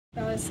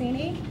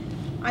Bellassini.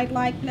 I'd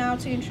like now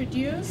to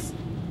introduce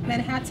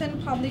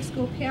Manhattan Public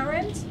School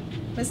parent,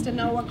 Mr.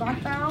 Noah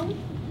Gotbaum,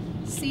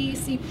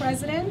 CEC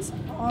President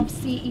of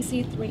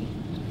CEC3.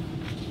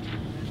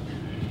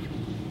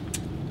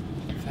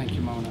 Thank you,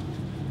 Mona.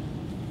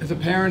 As a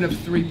parent of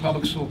 3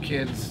 public school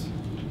kids,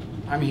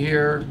 I'm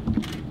here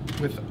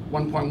with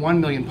 1.1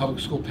 million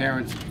public school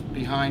parents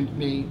behind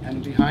me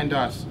and behind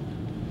us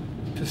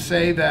to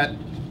say that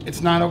it's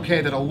not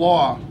okay that a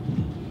law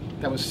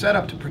that was set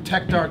up to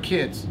protect our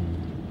kids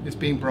is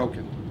being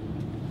broken.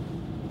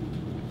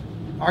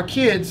 Our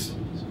kids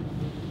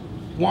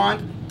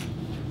want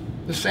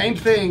the same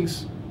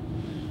things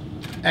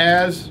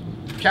as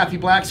Kathy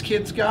Black's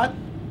kids got,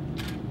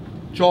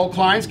 Joel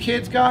Klein's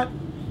kids got,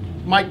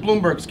 Mike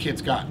Bloomberg's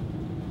kids got.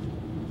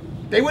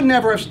 They would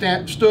never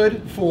have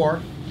stood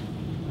for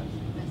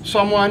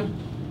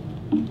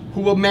someone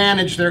who will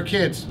manage their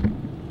kids,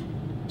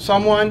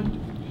 someone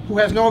who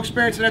has no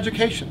experience in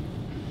education.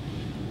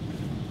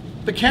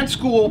 The Kent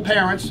school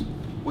parents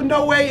would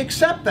no way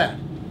accept that.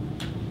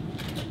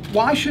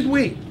 Why should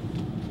we?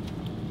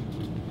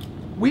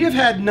 We have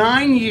had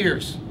 9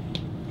 years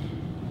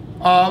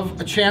of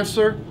a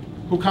chancellor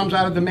who comes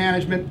out of the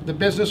management, the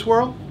business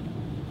world.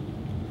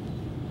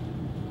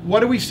 What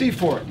do we see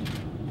for it?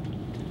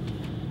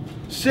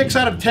 6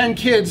 out of 10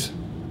 kids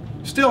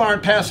still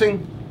aren't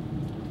passing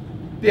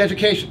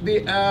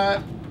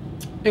the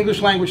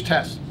English language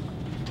test.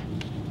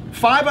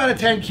 5 out of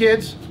 10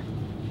 kids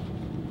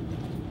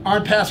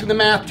aren't passing the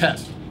math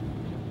test.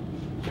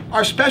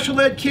 Our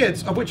special ed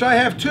kids, of which I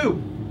have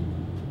 2,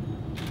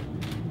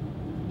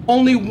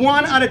 only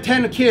 1 out of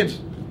 10 kids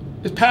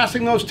is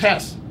passing those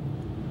tests.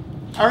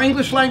 Our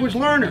English language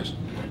learners,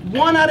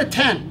 1 out of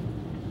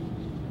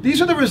 10.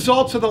 These are the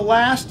results of the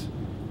last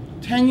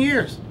 10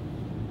 years.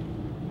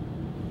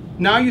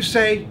 Now you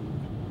say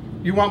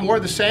you want more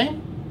of the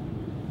same?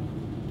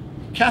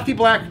 Kathy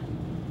Black,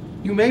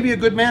 you may be a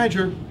good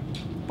manager,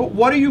 but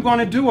what are you going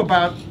to do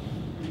about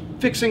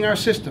fixing our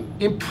system,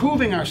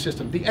 improving our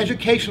system, the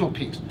educational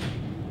piece?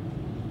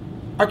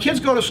 Our kids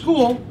go to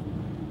school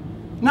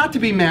not to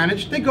be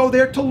managed, they go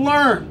there to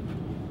learn.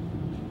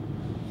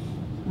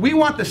 We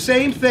want the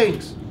same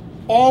things,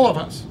 all of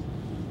us.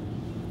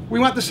 We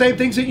want the same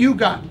things that you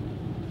got.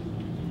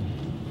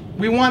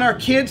 We want our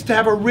kids to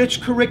have a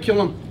rich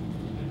curriculum.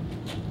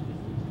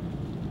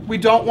 We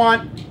don't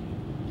want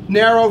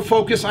narrow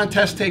focus on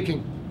test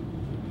taking.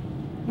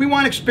 We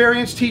want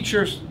experienced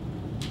teachers.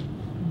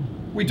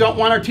 We don't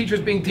want our teachers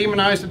being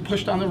demonized and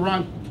pushed on the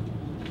run.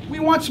 We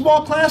want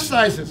small class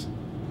sizes.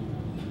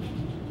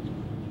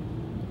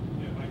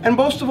 And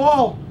most of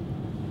all,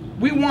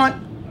 we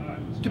want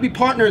to be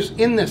partners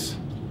in this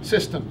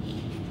system,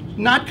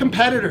 not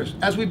competitors,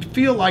 as we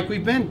feel like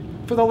we've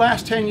been for the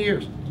last 10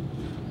 years.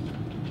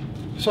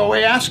 So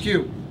I ask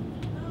you,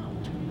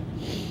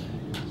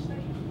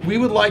 we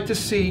would like to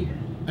see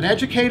an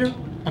educator,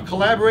 a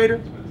collaborator,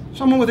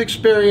 someone with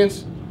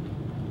experience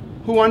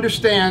who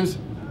understands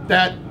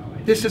that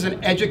this is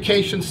an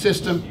education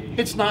system.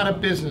 It's not a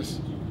business.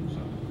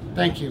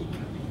 Thank you.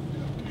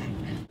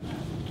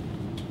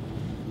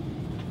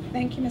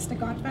 Thank you, Mr.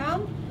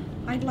 Gotbaum.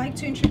 I'd like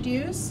to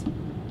introduce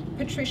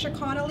Patricia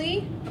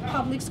Connely, a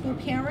public school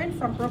parent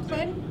from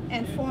Brooklyn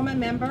and former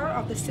member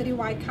of the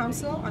Citywide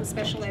Council on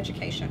Special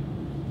Education.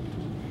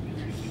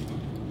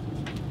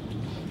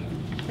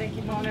 Thank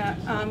you, Mona.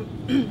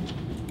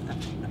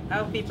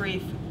 I'll be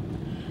brief.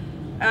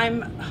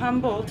 I'm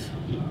humbled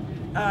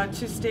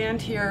to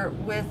stand here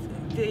with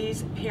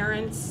these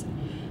parents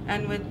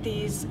and with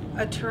these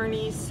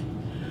attorneys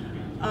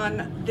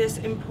on this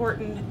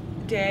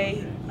important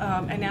day,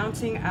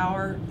 announcing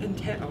our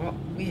intent. Well,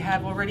 we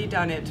have already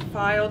done it,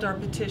 filed our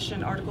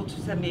petition, Article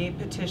 278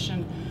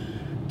 petition,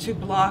 to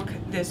block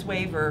this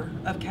waiver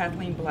of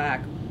Kathleen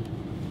Black.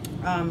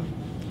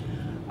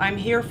 I'm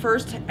here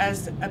first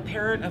as a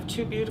parent of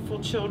 2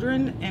 beautiful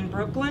children in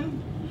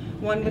Brooklyn,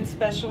 one with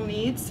special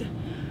needs.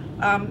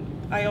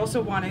 I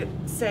also want to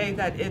say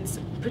that it's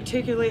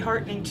particularly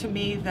heartening to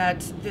me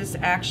that this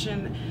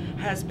action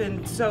has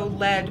been so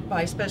led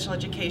by special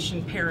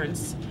education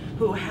parents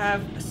who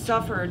have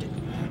suffered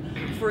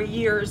for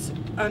years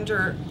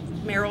under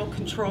mayoral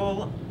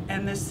control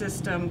and this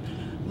system,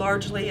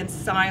 largely in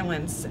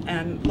silence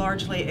and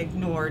largely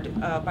ignored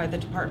by the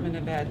Department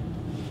of Ed.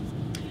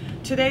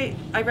 Today,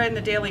 I read in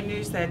the Daily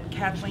News that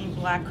Kathleen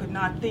Black could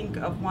not think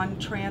of one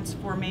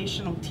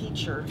transformational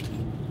teacher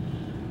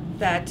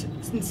that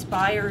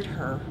inspired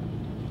her.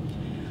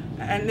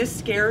 And this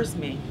scares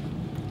me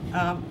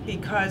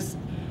because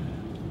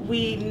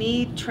we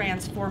need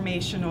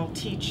transformational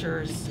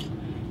teachers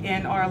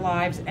in our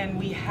lives, and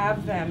we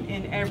have them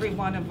in every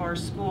one of our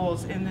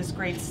schools in this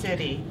great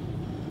city.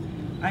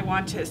 I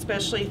want to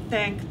especially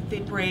thank the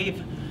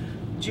brave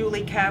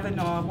Julie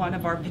Kavanaugh, one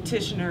of our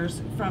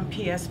petitioners from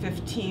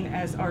PS15,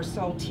 as our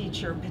sole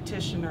teacher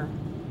petitioner.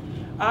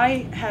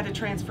 I had a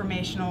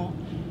transformational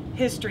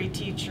history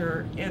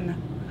teacher in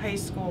high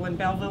school in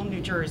Belleville,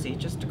 New Jersey,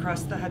 just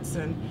across the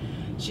Hudson.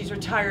 She's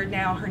retired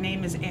now. Her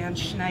name is Ann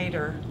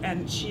Schneider,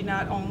 and she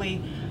not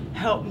only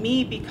helped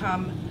me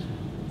become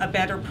a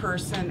better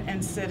person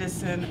and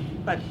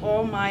citizen, but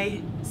all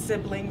my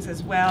siblings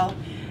as well.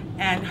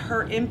 And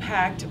her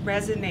impact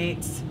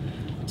resonates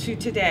to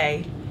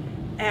today.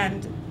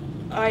 And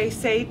I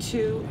say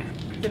to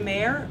the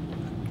mayor,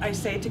 I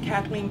say to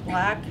Kathleen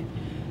Black,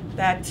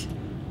 that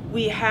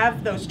we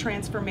have those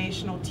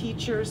transformational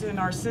teachers in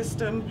our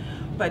system,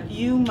 but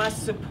you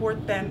must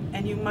support them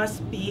and you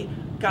must be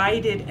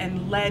guided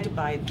and led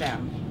by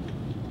them.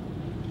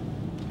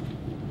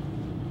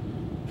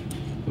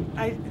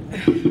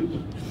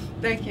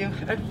 Thank you.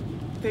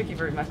 Thank you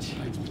very much.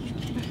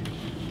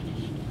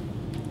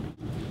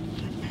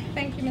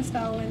 Thank you,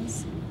 Mr.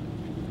 Owens.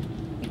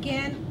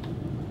 Again,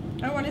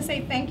 I want to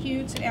say thank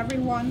you to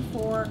everyone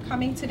for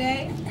coming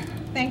today.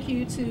 Thank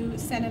you to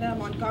Senator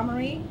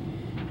Montgomery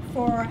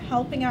for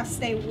helping us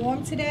stay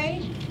warm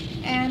today.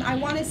 And I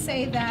want to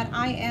say that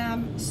I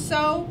am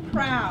so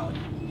proud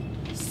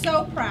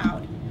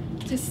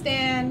to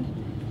stand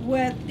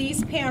with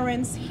these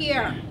parents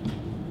here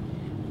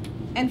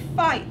and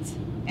fight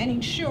and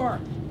ensure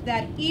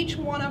that each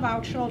one of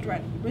our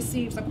children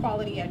receives a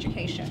quality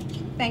education.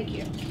 Thank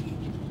you.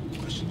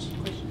 Questions?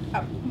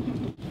 Oh.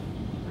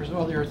 First of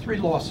all, there are 3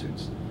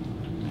 lawsuits.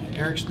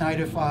 Eric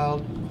Snyder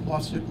filed a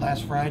lawsuit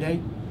last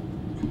Friday.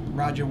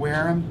 Roger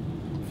Wareham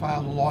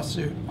filed a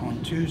lawsuit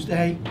on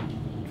Tuesday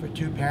for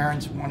 2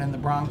 parents, one in the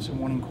Bronx and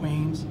one in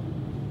Queens.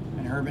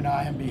 And Herb and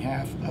I, on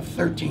behalf of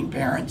 13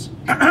 parents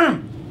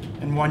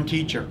and 1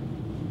 teacher.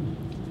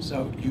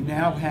 So you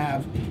now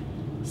have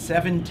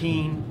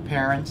 17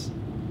 parents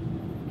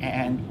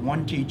and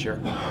 1 teacher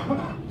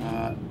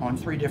on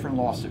 3 different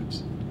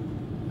lawsuits.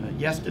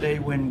 Yesterday,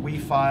 when we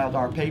filed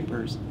our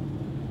papers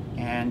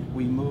and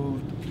we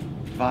moved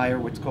via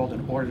what's called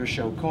an order to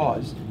show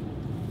cause,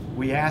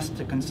 we asked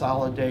to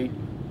consolidate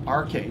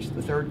our case,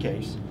 the 3rd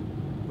case,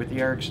 with the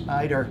Eric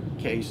Snyder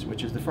case,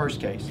 which is the 1st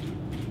case.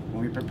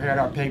 When we prepared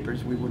our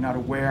papers, we were not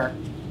aware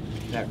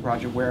that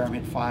Roger Wareham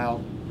had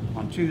filed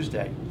on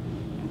Tuesday.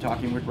 In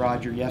talking with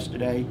Roger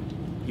yesterday,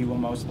 he will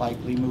most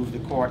likely move the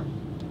court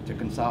to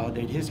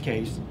consolidate his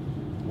case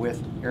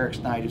with Eric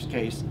Snyder's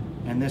case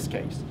and this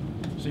case.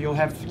 So you'll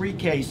have 3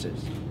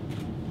 cases.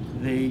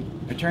 The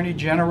Attorney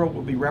General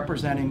will be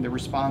representing the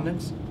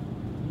respondents.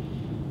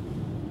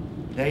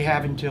 They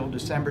have until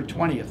December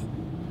 20th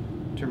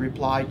to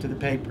reply to the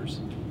papers.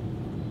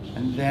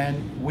 And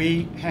then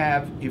we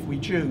have, if we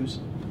choose,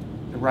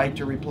 the right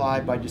to reply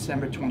by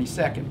December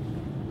 22nd.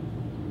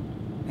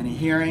 And a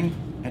hearing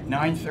at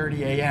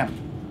 9:30 a.m.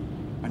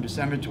 on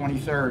December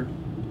 23rd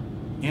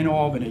in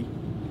Albany,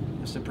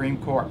 the Supreme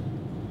Court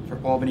for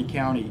Albany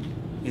County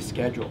is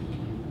scheduled.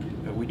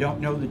 We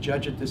don't know the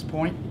judge at this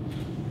point,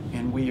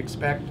 and we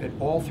expect that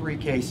all 3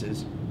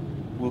 cases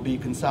will be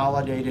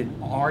consolidated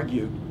and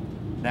argued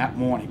that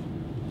morning.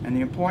 And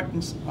the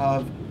importance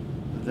of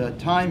the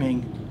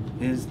timing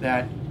is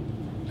that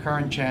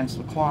current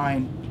Chancellor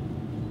Klein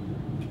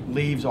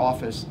leaves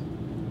office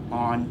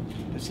on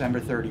December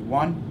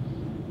 31,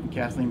 and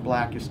Kathleen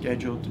Black is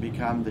scheduled to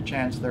become the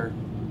Chancellor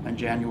on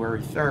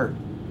January 3rd.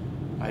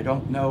 I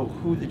don't know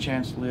who the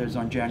Chancellor is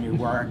on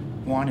January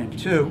 1 and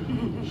 2.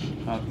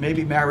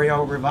 Maybe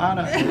Mario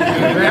Rivera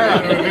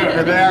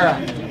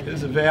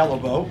is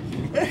available.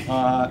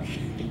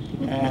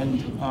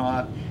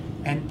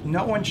 And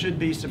no one should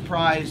be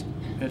surprised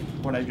at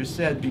what I just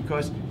said,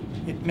 because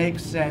it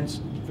makes sense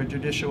for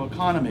judicial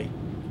economy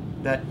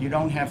that you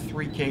don't have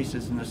 3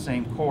 cases in the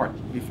same court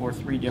before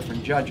 3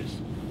 different judges.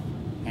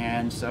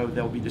 And so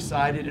they'll be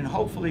decided, and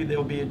hopefully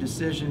there'll be a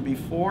decision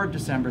before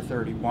December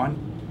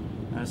 31.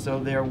 So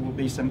there will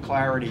be some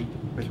clarity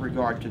with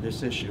regard to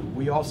this issue.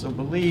 We also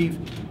believe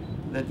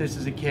that this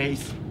is a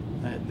case,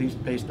 at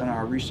least based on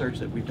our research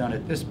that we've done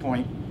at this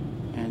point,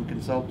 and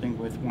consulting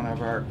with one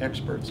of our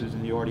experts who's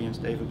in the audience,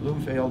 David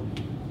Bloomfield,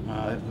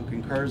 who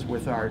concurs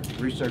with our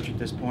research at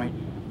this point,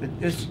 that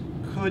this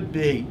could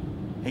be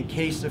a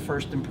case of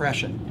first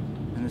impression,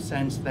 in the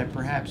sense that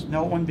perhaps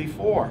no one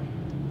before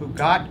who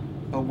got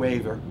a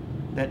waiver,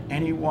 that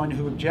anyone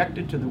who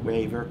objected to the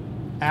waiver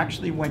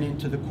actually went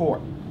into the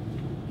court.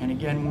 And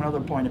again, one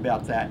other point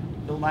about that,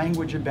 the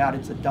language about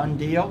it's a done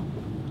deal,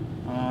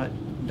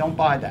 don't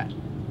buy that.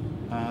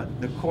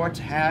 The courts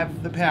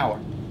have the power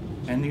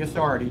and the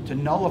authority to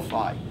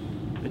nullify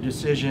the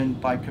decision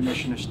by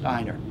Commissioner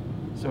Steiner.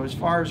 So as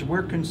far as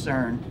we're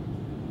concerned,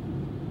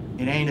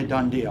 it ain't a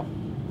done deal.